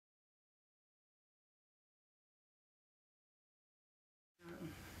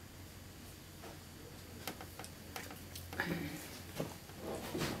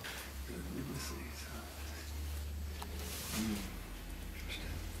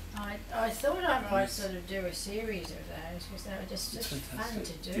I thought I might sort of do a series of those because they were just fun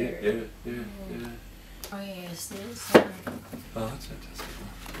to do. Yeah. Oh yes, there's. Oh, that's fantastic.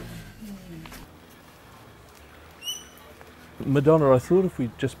 Madonna, I thought if we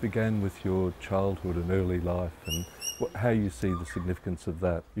just began with your childhood and early life and how you see the significance of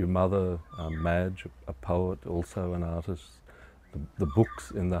that. Your mother, Madge, a poet, also an artist, the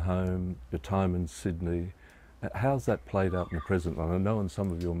books in the home, your time in Sydney. How's that played out in the present? And I know in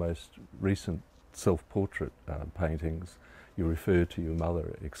some of your most recent self-portrait paintings, you refer to your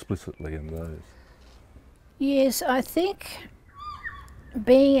mother explicitly in those. Yes, I think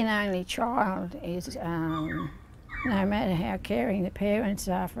being an only child is, no matter how caring the parents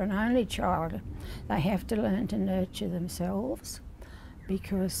are for an only child, they have to learn to nurture themselves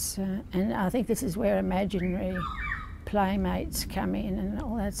because, and I think this is where imaginary playmates come in and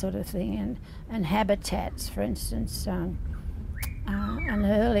all that sort of thing, and habitats, for instance. An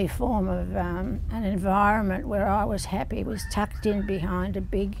early form of an environment where I was happy was tucked in behind a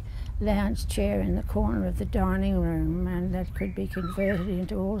big lounge chair in the corner of the dining room, and that could be converted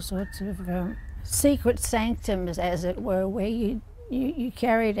into all sorts of secret sanctums, as it were, where you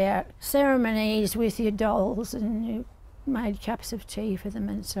carried out ceremonies with your dolls and you made cups of tea for them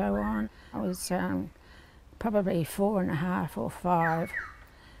and so on. I was probably 4.5 or 5,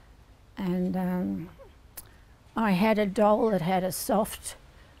 and I had a doll that had a soft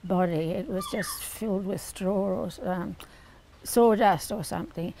body. It was just filled with straw or sawdust or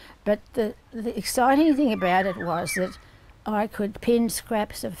something. But the exciting thing about it was that I could pin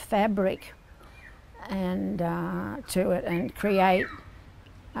scraps of fabric and to it and create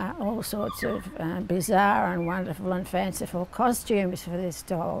all sorts of bizarre and wonderful and fanciful costumes for this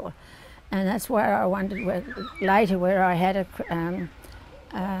doll. And that's where I wondered later where I had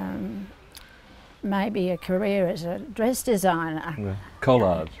maybe a career as a dress designer. Yeah.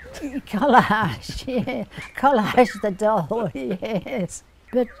 Collage. Collage, yeah. Collage the doll, yes.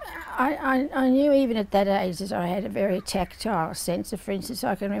 But I knew even at that age that I had a very tactile sense. For instance,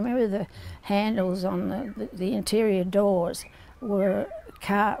 I can remember the handles on the interior doors were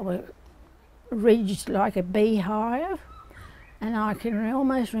ridged like a beehive, and I can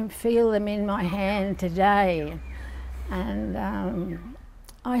almost feel them in my hand today. And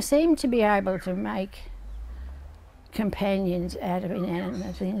I seem to be able to make companions out of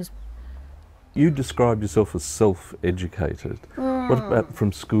inanimate things. You described yourself as self-educated. What about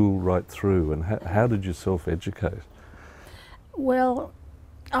from school right through, and how did you self-educate? Well,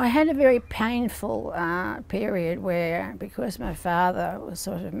 I had a very painful period where, because my father was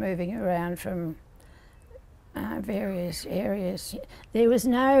sort of moving around from various areas, there was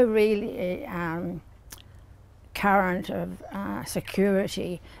no really current of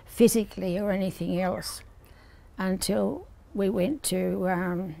security physically or anything else until we went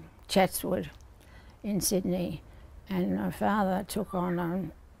to Chatswood in Sydney, and my father took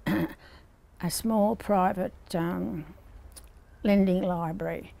on a small private lending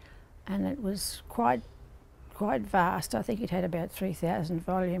library, and it was quite vast. I think it had about 3,000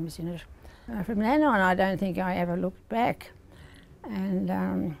 volumes in it. From then on, I don't think I ever looked back, and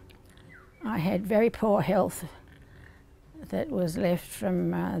I had very poor health that was left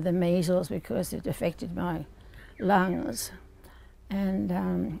from the measles because it affected my lungs,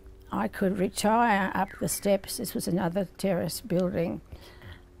 and I could retire up the steps. This was another terrace building,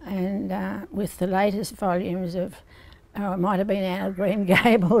 and with the latest volumes of, it might have been Anne of Green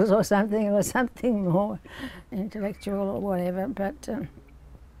Gables or something more intellectual or whatever, but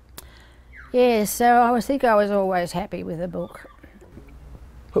yeah, so I think I was always happy with a book.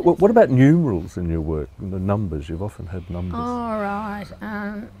 But what about numerals in your work, the numbers? You've often had numbers. Oh,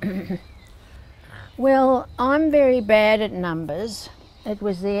 right. Well, I'm very bad at numbers. It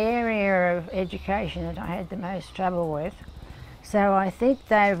was the area of education that I had the most trouble with. So I think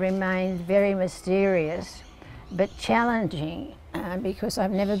they've remained very mysterious, but challenging, because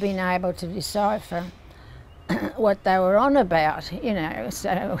I've never been able to decipher what they were on about, you know.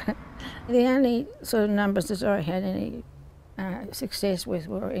 So the only sort of numbers that I had any success with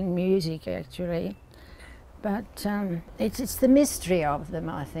were in music, actually. But it's the mystery of them,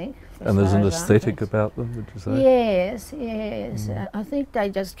 I think. And there's an aesthetic about them, would you say? Yes, yes. I think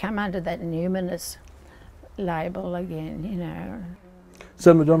they just come under that numinous label again, you know.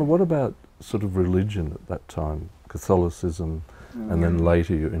 So, Madonna, what about sort of religion at that time? Catholicism, and then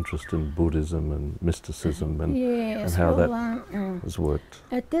later your interest in Buddhism and mysticism, and, yes, and how well, that has worked?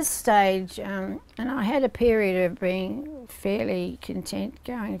 At this stage, and I had a period of being fairly content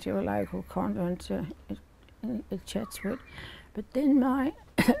going to a local convent at Chatswood, but then my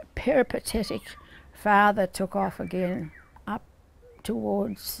peripatetic father took off again up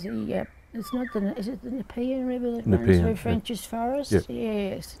towards the, it's not the, is it the Nepean River that runs Nepean, through yeah. French's Forest? Yep.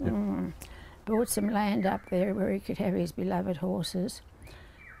 Yes. Yep. Bought some land up there where he could have his beloved horses.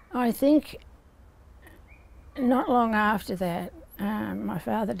 I think not long after that, my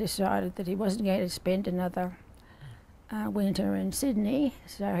father decided that he wasn't going to spend another winter in Sydney,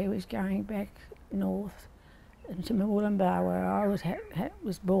 so he was going back north to Moolumbar, where I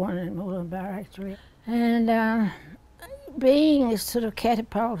was born in Moolumbar actually. And being sort of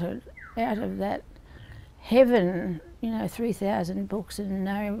catapulted out of that heaven, you know, 3,000 books and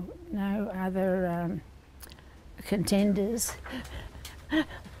no other contenders.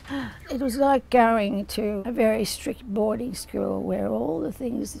 It was like going to a very strict boarding school where all the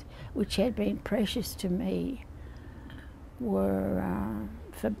things which had been precious to me were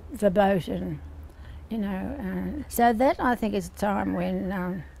verboten, you know. So that, I think, is a time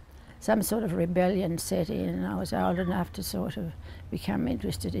when some sort of rebellion set in, and I was old enough to sort of become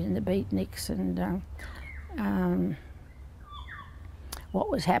interested in the beatniks and what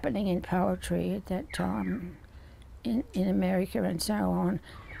was happening in poetry at that time in America and so on.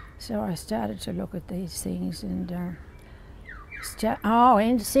 So I started to look at these things and in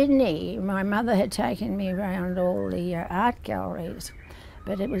Sydney, my mother had taken me around all the art galleries,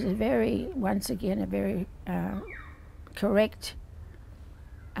 but it was once again, a very correct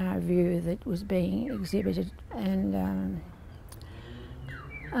view that was being exhibited. And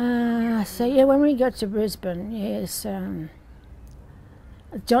so yeah, when we got to Brisbane, yes,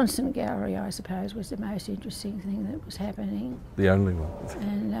 Johnson Gallery, I suppose, was the most interesting thing that was happening. The only one.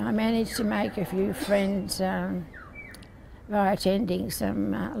 And I managed to make a few friends by attending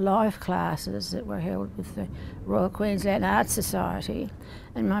some life classes that were held with the Royal Queensland Art Society.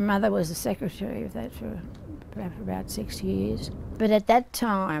 And my mother was the secretary of that for about 6 years. But at that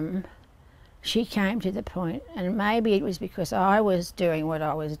time, she came to the point, and maybe it was because I was doing what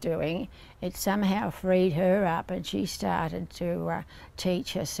I was doing, it somehow freed her up, and she started to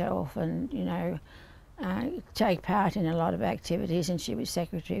teach herself and, you know, take part in a lot of activities, and she was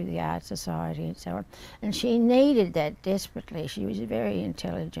secretary of the Art Society and so on. And she needed that desperately. She was a very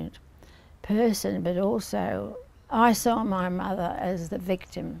intelligent person, but also I saw my mother as the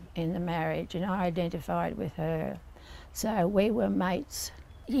victim in the marriage, and I identified with her. So we were mates.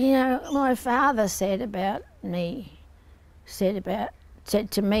 You know, my father said to me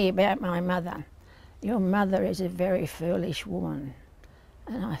about my mother, "Your mother is a very foolish woman."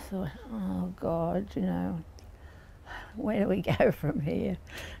 And I thought, oh God, you know, where do we go from here?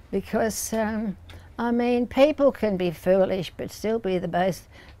 Because, I mean, people can be foolish but still be the most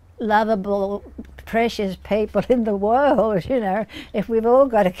lovable, precious people in the world, you know. If we've all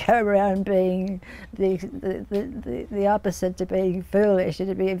got to go around being the opposite to being foolish,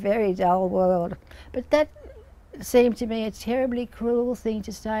 it'd be a very dull world. But that seemed to me a terribly cruel thing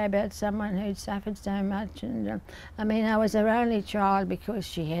to say about someone who'd suffered so much. And I mean, I was her only child because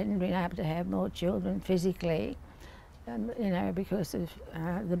she hadn't been able to have more children physically, you know, because of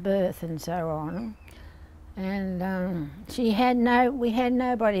the birth and so on. And we had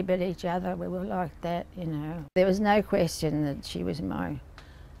nobody but each other. We were like that, you know. There was no question that she was my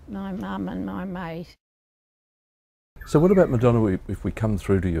mum and my mate. So what about Madonna, if we come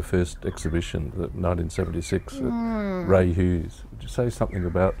through to your first exhibition, 1976, at Ray Hughes? Would you say something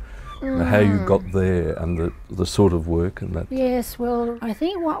about how you got there and the sort of work and that? Yes, well, I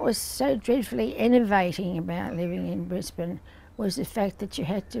think what was so dreadfully innovating about living in Brisbane was the fact that you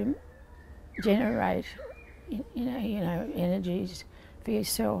had to generate, you know, energies for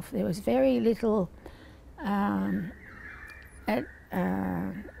yourself. There was very little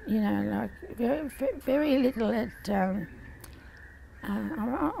you know, like very little at.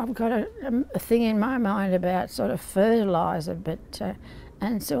 I've got a thing in my mind about sort of fertiliser, but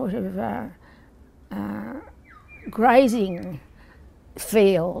and sort of grazing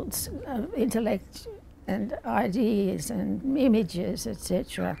fields of intellect and ideas and images,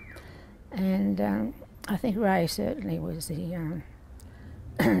 etc. And I think Ray certainly was the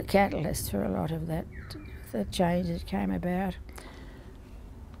catalyst for a lot of that, the change that came about.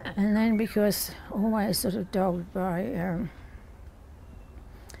 And then, because always sort of dogged by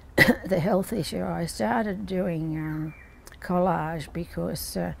the health issue, I started doing collage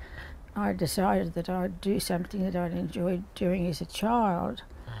because I decided that I'd do something that I'd enjoyed doing as a child.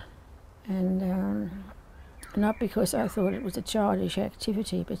 And not because I thought it was a childish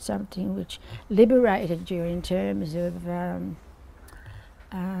activity, but something which liberated you in terms of the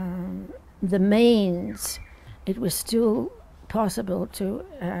means. It was still possible to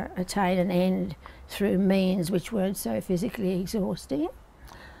attain an end through means which weren't so physically exhausting.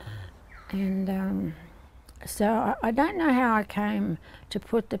 And So I don't know how I came to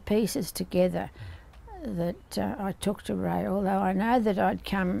put the pieces together that I took to Ray, although I know that I'd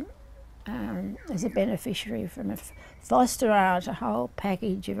come as a beneficiary from a foster aunt, a whole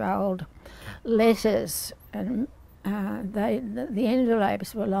package of old letters, and the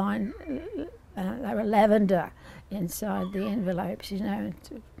envelopes were lined, they were lavender inside the envelopes, you know.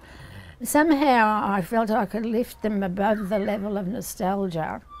 Somehow I felt I could lift them above the level of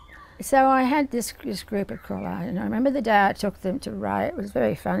nostalgia. So I had this group of collage, and I remember the day I took them to Ray. It was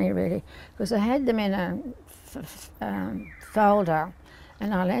very funny, really, because I had them in a folder,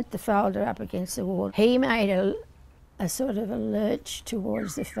 and I let the folder up against the wall. He made a sort of a lurch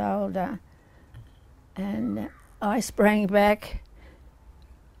towards the folder, and I sprang back,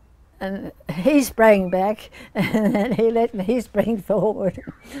 and he sprang back, and then he let me spring forward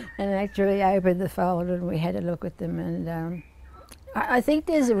and actually opened the folder, and we had a look at them. And I think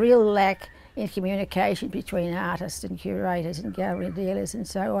there's a real lack in communication between artists and curators and gallery dealers and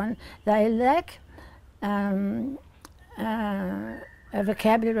so on. They lack a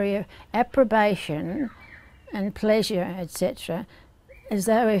vocabulary of approbation and pleasure, etc., as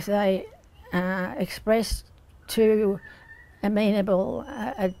though if they expressed too amenable,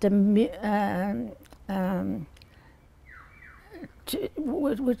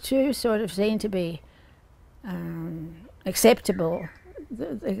 would too sort of seem to be acceptable,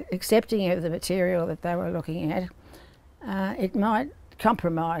 accepting of the material that they were looking at, it might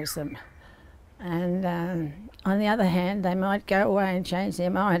compromise them. And on the other hand, they might go away and change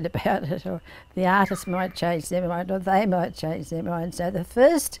their mind about it, or the artist might change their mind, or they might change their mind. So the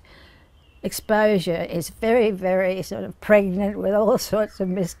first exposure is very, very sort of pregnant with all sorts of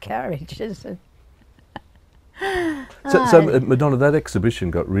miscarriages. So Madonna, that exhibition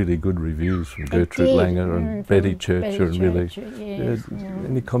got really good reviews from Gertrude Langer and Betty Churcher, and really. Yes,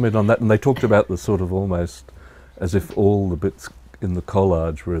 Any comment on that? And they talked about the sort of almost as if all the bits in the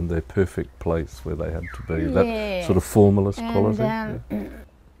collage were in their perfect place where they had to be. Yes. That sort of formalist quality.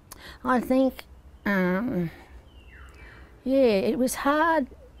 I think, yeah, it was hard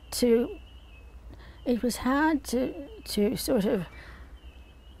to sort of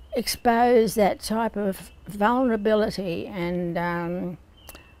expose that type of vulnerability and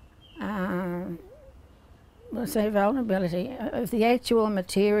vulnerability of the actual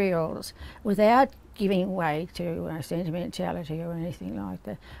materials without giving way to sentimentality or anything like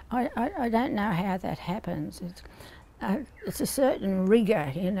that. I don't know how that happens. It's a certain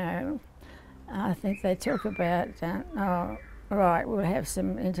rigour, you know. I think they talk about, oh, right, we'll have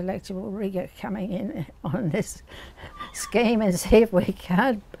some intellectual rigour coming in on this scheme and see if we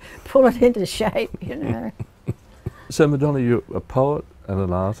can't pull it into shape, you know. So Madonna, you're a poet and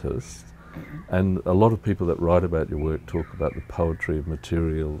an artist, and a lot of people that write about your work talk about the poetry of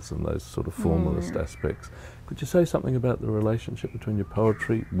materials and those sort of formalist aspects. Could you say something about the relationship between your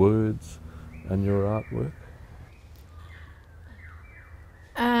poetry, words, and your artwork?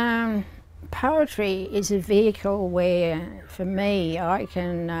 Poetry is a vehicle where, for me, I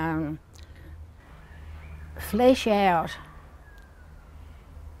can flesh out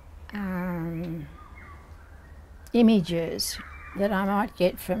images that I might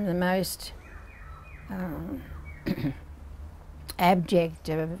get from the most abject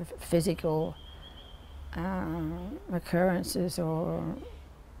of physical occurrences or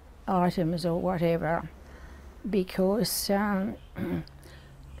items or whatever, because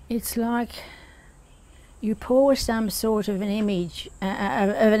it's like you pour some sort of an image, of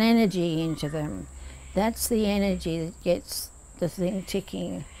an energy into them. That's the energy that gets the thing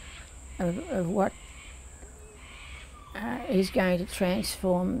ticking of what is going to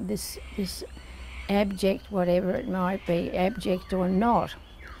transform this abject, whatever it might be, abject or not.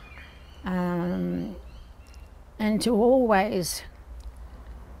 And to always,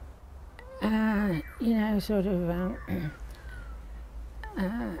 you know, sort of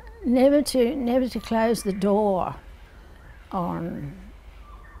never to close the door on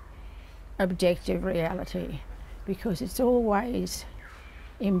objective reality, because it's always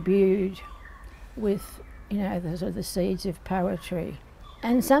imbued with, you know, the sort of the seeds of poetry.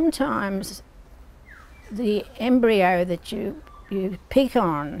 And sometimes the embryo that you pick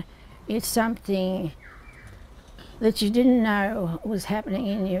on is something that you didn't know was happening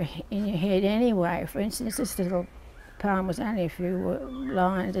in your head anyway. For instance, this little poem was only a few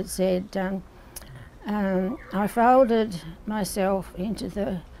lines. It said, I folded myself into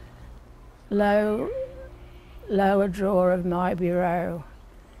the lower drawer of my bureau,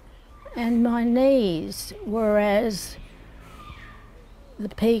 and my knees were as the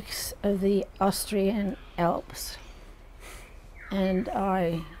peaks of the Austrian Alps, and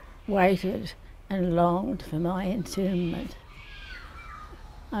I waited and longed for my entombment.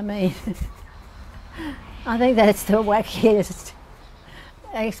 I mean, I think that's the wackiest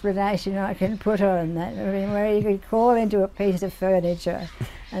explanation I can put on that. I mean, where you could crawl into a piece of furniture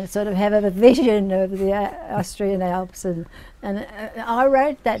and sort of have a vision of the Austrian Alps, and I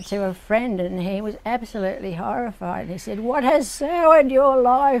wrote that to a friend, and he was absolutely horrified. He said, "What has soured your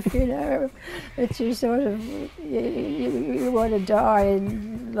life? You know, that you sort of you want to die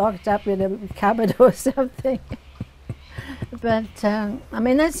and locked up in a cupboard or something." But I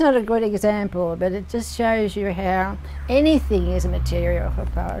mean, that's not a good example, but it just shows you how anything is material for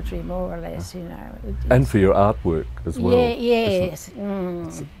poetry, more or less, you know. And for your artwork as well. Yeah, yes.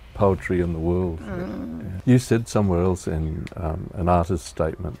 It's poetry in the world. Yeah. You said somewhere else in an artist's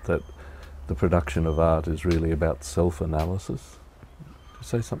statement that the production of art is really about self-analysis.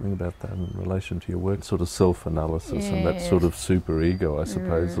 Say something about that in relation to your work, sort of self-analysis and that sort of super-ego, I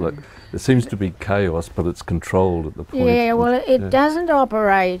suppose. Like, there seems to be chaos, but it's controlled at the point. Yeah, well, it doesn't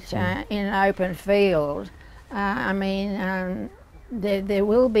operate in an open field. I mean, there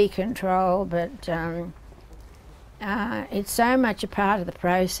will be control, but it's so much a part of the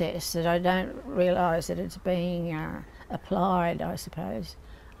process that I don't realise that it's being applied, I suppose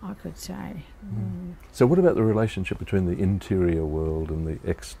I could say. So what about the relationship between the interior world and the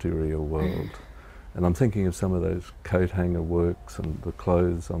exterior world? And I'm thinking of some of those coat hanger works and the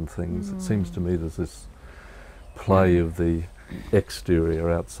clothes on things. It seems to me there's this play of the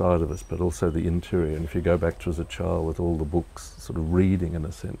exterior outside of us, but also the interior. And if you go back to as a child with all the books, sort of reading in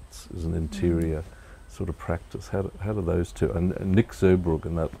a sense is an interior sort of practice. How do those two, and Nick Zerbrugg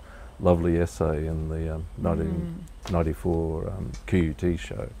in that lovely essay in the 1994 QUT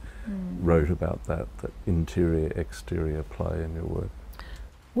show wrote about that interior exterior play in your work.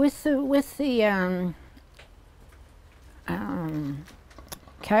 With the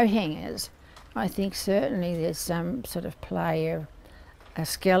coat hangers, I think certainly there's some sort of play of a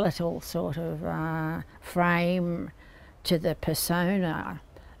skeletal sort of frame to the persona,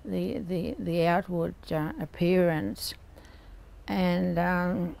 the outward appearance, and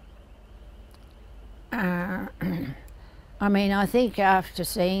I mean, I think after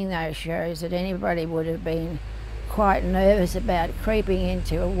seeing those shows that anybody would have been quite nervous about creeping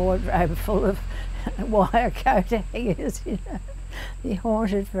into a wardrobe full of wire coat hangers, you know, be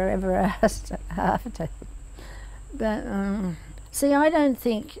haunted forever after. But see, I don't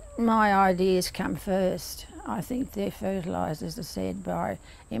think my ideas come first. I think they're fertilised, as I said, by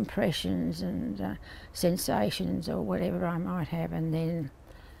impressions and sensations or whatever I might have, and then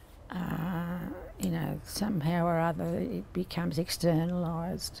you know, somehow or other it becomes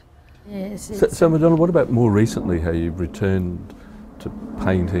externalised. Yes. So Madonna, what about more recently, how you've returned to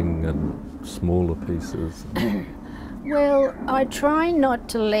painting and smaller pieces? Well, I try not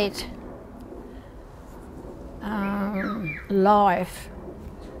to let life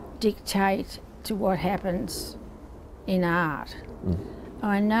dictate to what happens in art.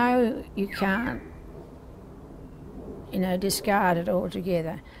 I know you can't, you know, discard it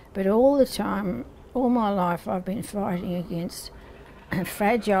altogether, but all the time, all my life I've been fighting against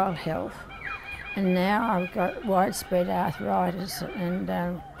fragile health, and now I've got widespread arthritis and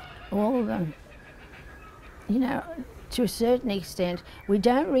all the, you know, to a certain extent, we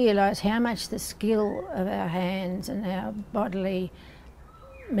don't realise how much the skill of our hands and our bodily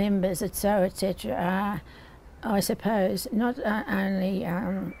members, etc., are, I suppose, not only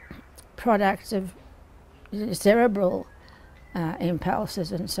products of cerebral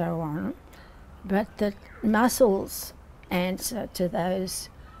impulses and so on, but that muscles answer to those,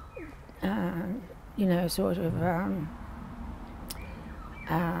 you know, sort of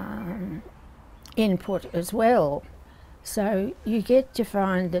input as well. So you get to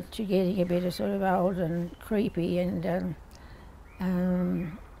find that you're getting a bit of sort of old and creepy, and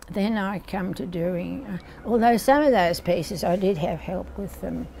then I come to doing, although some of those pieces I did have help with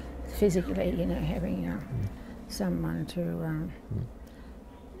them physically, you know, having someone to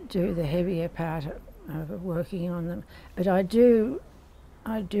do the heavier part of working on them. But I do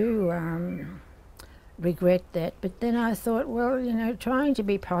regret that. But then I thought, well, you know, trying to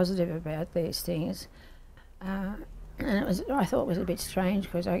be positive about these things, and I thought it was a bit strange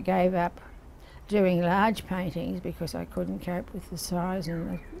because I gave up doing large paintings because I couldn't cope with the size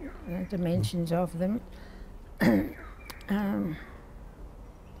and the dimensions of them. To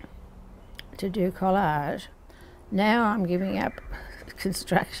do collage. Now I'm giving up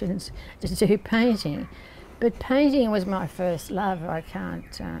constructions to do painting. But painting was my first love. I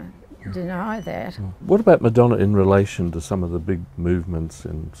can't deny that. What about Madonna in relation to some of the big movements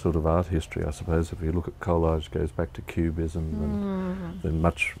in sort of art history? I suppose if you look at collage, goes back to Cubism, and then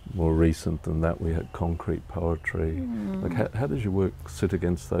much more recent than that we had concrete poetry. Like how does your work sit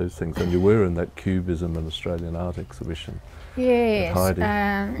against those things? And you were in that Cubism and Australian art exhibition. Yes.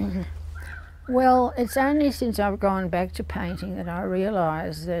 Well, it's only since I've gone back to painting that I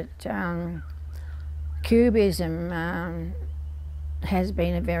realise that Cubism has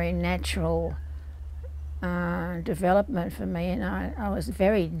been a very natural development for me, and I was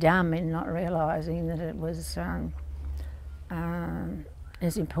very dumb in not realising that it was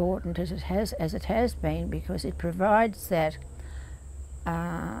as important as it has been, because it provides that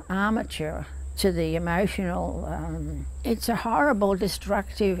armature to the emotional. It's a horrible,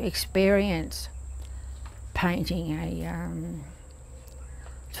 destructive experience painting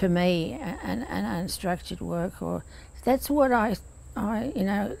for me, an unstructured work. Or that's what I you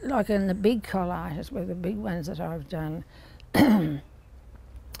know, like in the big collages, were the big ones that I've done,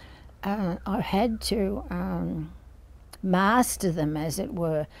 I've had to master them, as it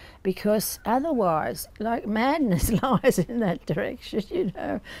were, because otherwise, like, madness lies in that direction, you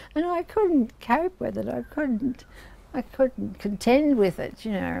know, and I couldn't cope with it. I couldn't contend with it,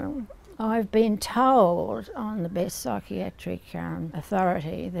 you know. I've been told on the best psychiatric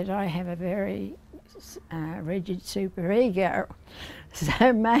authority that I have a very rigid superego,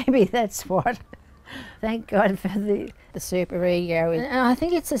 so maybe that's what. Thank God for the superego. And I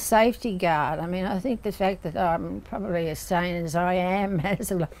think it's a safety guard. I mean, I think the fact that I'm probably as sane as I am has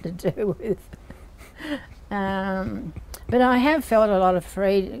a lot to do with. But I have felt a lot of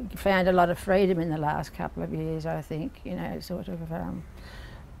found a lot of freedom in the last couple of years. I think, you know, sort of.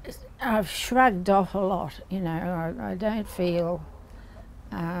 I've shrugged off a lot. You know, I don't feel.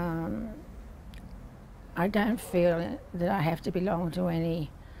 I don't feel that I have to belong to any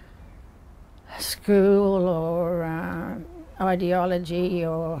school or ideology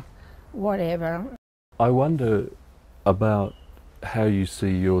or whatever. I wonder about how you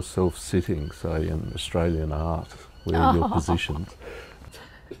see yourself sitting, say, in Australian art, where you're positioned.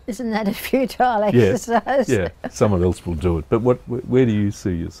 Isn't that a futile exercise? Yeah, someone else will do it. But where do you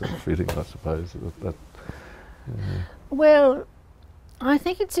see yourself fitting, I suppose? Well, I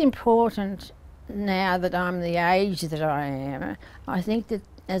think it's important now that I'm the age that I am. I think that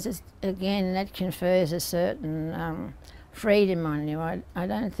again, that confers a certain freedom on you. I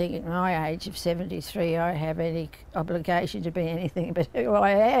don't think at my age of 73 I have any obligation to be anything but who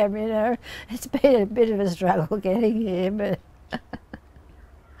I am, you know. It's been a bit of a struggle getting here, but...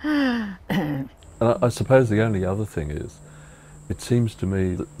 And I suppose the only other thing is, it seems to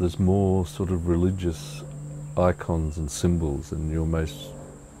me that there's more sort of religious icons and symbols in your most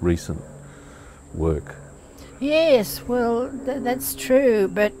recent work. Yes, well, that's true,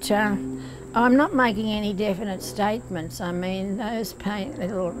 but I'm not making any definite statements. I mean, those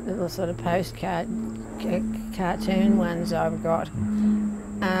little sort of postcard cartoon ones I've got.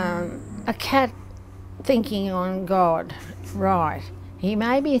 A cat thinking on God, right. He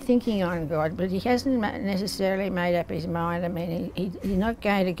may be thinking on God, but he hasn't necessarily made up his mind. I mean, he's not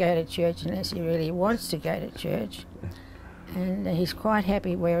going to go to church unless he really wants to go to church. And he's quite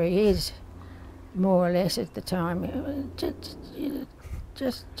happy where he is, more or less, at the time.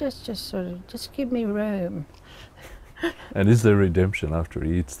 Just sort of, just give me room. And is there redemption after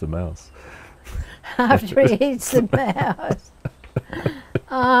he eats the mouse? After he eats the mouse?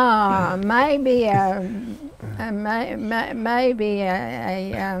 Oh, maybe maybe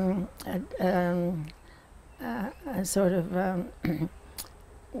a sort of a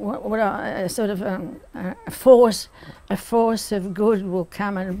force of good will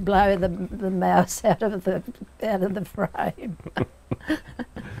come and blow the mouse out of the frame.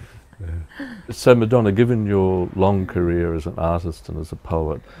 So Madonna, given your long career as an artist and as a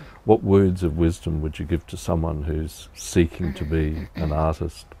poet, what words of wisdom would you give to someone who's seeking to be an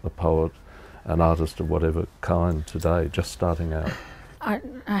artist, a poet, an artist of whatever kind today, just starting out? I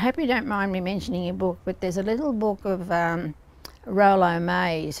hope you don't mind me mentioning a book, but there's a little book of Rollo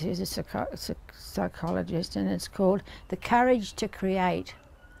Mays, who's a psychologist, and it's called The Courage to Create.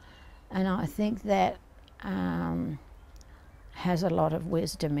 And I think that has a lot of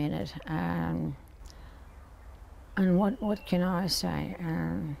wisdom in it. And what can I say?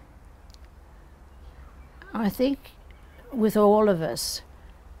 I think with all of us,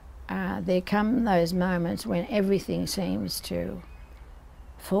 there come those moments when everything seems to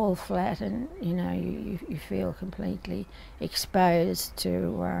fall flat, and you know, you feel completely exposed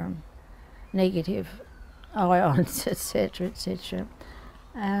to negative ions, etc., etc.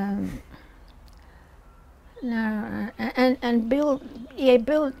 No, and build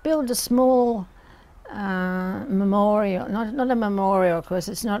a small memorial, not a memorial because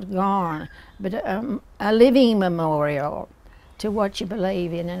it's not gone, but a living memorial to what you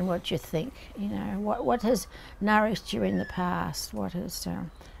believe in and what you think. You know, what has nourished you in the past, what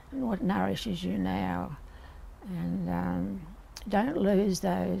nourishes you now, and don't lose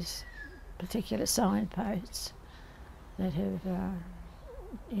those particular signposts that have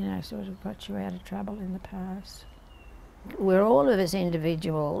you know, sort of got you out of trouble in the past. We're all of us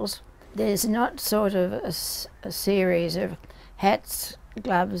individuals. There's not sort of a series of hats,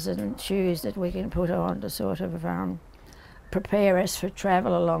 gloves and shoes that we can put on to sort of prepare us for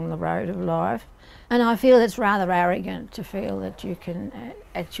travel along the road of life. And I feel it's rather arrogant to feel that you can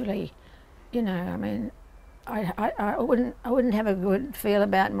actually, you know, I mean, I wouldn't have a good feel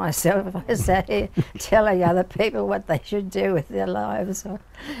about myself if I sat here telling other people what they should do with their lives or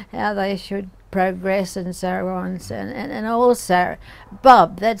how they should progress and so on. And also,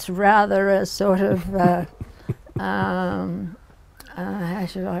 Bob, that's rather a sort of, how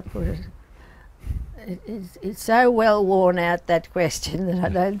should I put it? It's so well worn out, that question, that I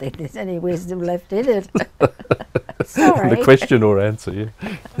don't think there's any wisdom left in it. Sorry. The question or answer, yeah.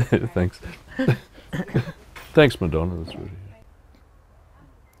 Thanks. Thanks, Madonna. That's really